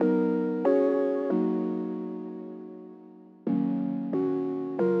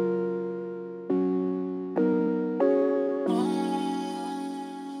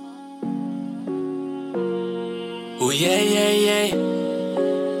Ooh yeah yeah yeah,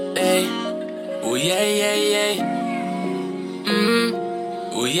 hey. Ooh yeah yeah yeah,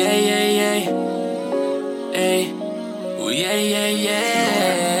 ooh yeah yeah yeah, hey. Ooh yeah yeah yeah,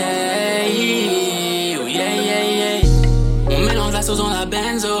 ooh yeah yeah yeah. On mélange la sauce dans la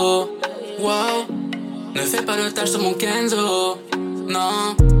benzo, wow. Ne fais pas le tâche sur mon Kenzo,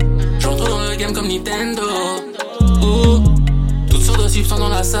 non. J'entre dans le game comme Nintendo, ouh. Toutes sortes de substances dans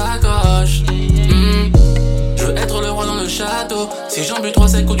la sacoche, Je veux être le roi dans le château. Si j'en bus 3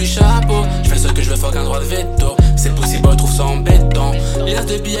 c'est coup du chapeau. Je fais ce que je veux, fuck un droit de veto. C'est possible, je trouve ça embêtant. Liasse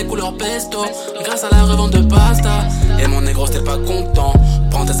de billets couleur pesto, grâce à la revente de pasta. Et mon négro t'es pas content,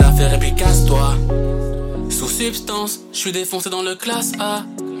 prends tes affaires et puis casse-toi. Sous substance, je suis défoncé dans le classe A.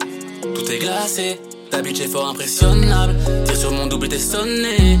 Tout est glacé, ta bitch est fort impressionnable. Tire sur mon double, t'es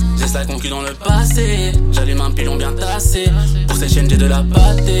sonné. J'ai la concu dans le passé. J'allume un pilon bien tassé. Pour ces chaînes j'ai de la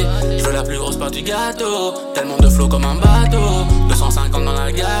pâtée. Je veux la plus grosse part du gâteau. Tellement de flow comme un bateau. 250 dans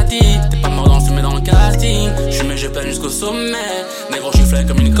la gâtie. T'es pas mort dans le fumé dans le casting. J'fume mais je plane jusqu'au sommet. Négro j'suis fly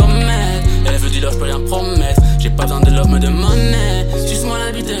comme une comète. Elle veut du love, j'peux rien promettre. J'ai pas besoin de love mais de monnaie. Suce-moi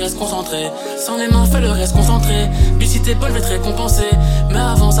la bite et reste concentré. Sans les mains fais le reste concentré. Puis si t'es bol je vais te récompenser. Mais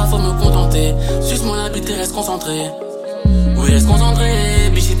avant ça faut me contenter. Suce-moi la bite et reste concentré. Oui reste concentré.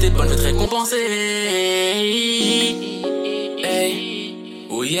 Puis si t'es bonne je vais te récompenser. Hey.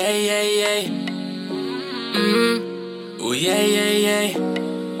 Oh yeah yeah yeah. Oh yeah yeah yeah.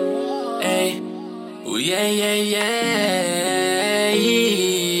 Hey. Oh yeah yeah yeah.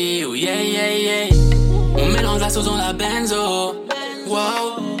 Oh yeah yeah yeah. On mélange la sauce dans la benzo,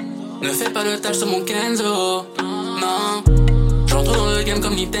 wow. Ne fais pas le tâche sur mon Kenzo, non. J'entre dans le game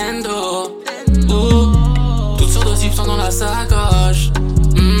comme Nintendo, ouh. Toutes sortes de substances dans la sacoche,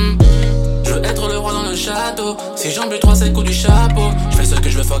 Je veux être le roi dans le château. Si j'en bus 3 c'est coup du chapeau. Je fais ce que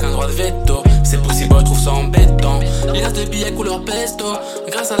je veux, fuck un droit de veto. C'est possible, je trouve ça embêtant. Liasse de billets couleur pesto,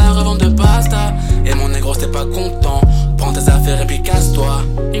 grâce à la revente de pasta. Et mon négro t'es pas content, prends tes affaires et puis casse-toi.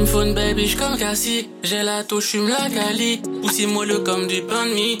 Il me faut une baby, j'comme Cassie. J'ai la touche, j'fume la Cali. Poussi moelleux comme du pain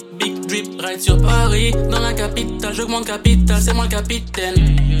de mie. Big drip, ride sur Paris. Dans la capitale, j'augmente capital, c'est moi le capitaine.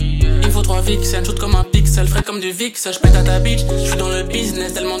 Il me faut 3 vixen, shoot comme un pixel, frais comme du vix. J'pète à ta bitch, j'suis dans le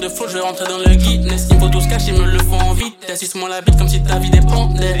business. Tellement de flow, j'vais rentrer dans le Guinness. Il me faut tout ce cash, ils me le font en vitesse. Suce-moi la bite comme si ta vie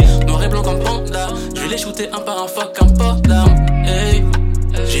dépendait. Noir et blanc comme panda. J'vais les shooter un par un, fuck un port d'armes. Hey.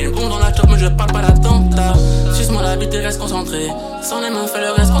 J'ai une bombe dans la chop mais je parle pas d'attentat. Suce-moi la bite et reste concentré. Sans les mains fais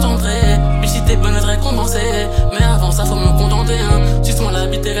le reste concentré. Puis si t'es bonne je vais te récompenser. Mais avant ça faut me contenter hein. Suce-moi la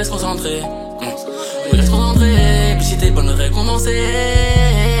bite et reste concentré. Oui reste concentré. Puis si t'es bonne je vais te récompenser.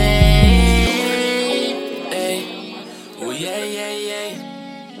 Hey. Oh yeah yeah yeah.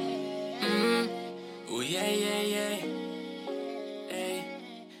 Oh yeah yeah yeah.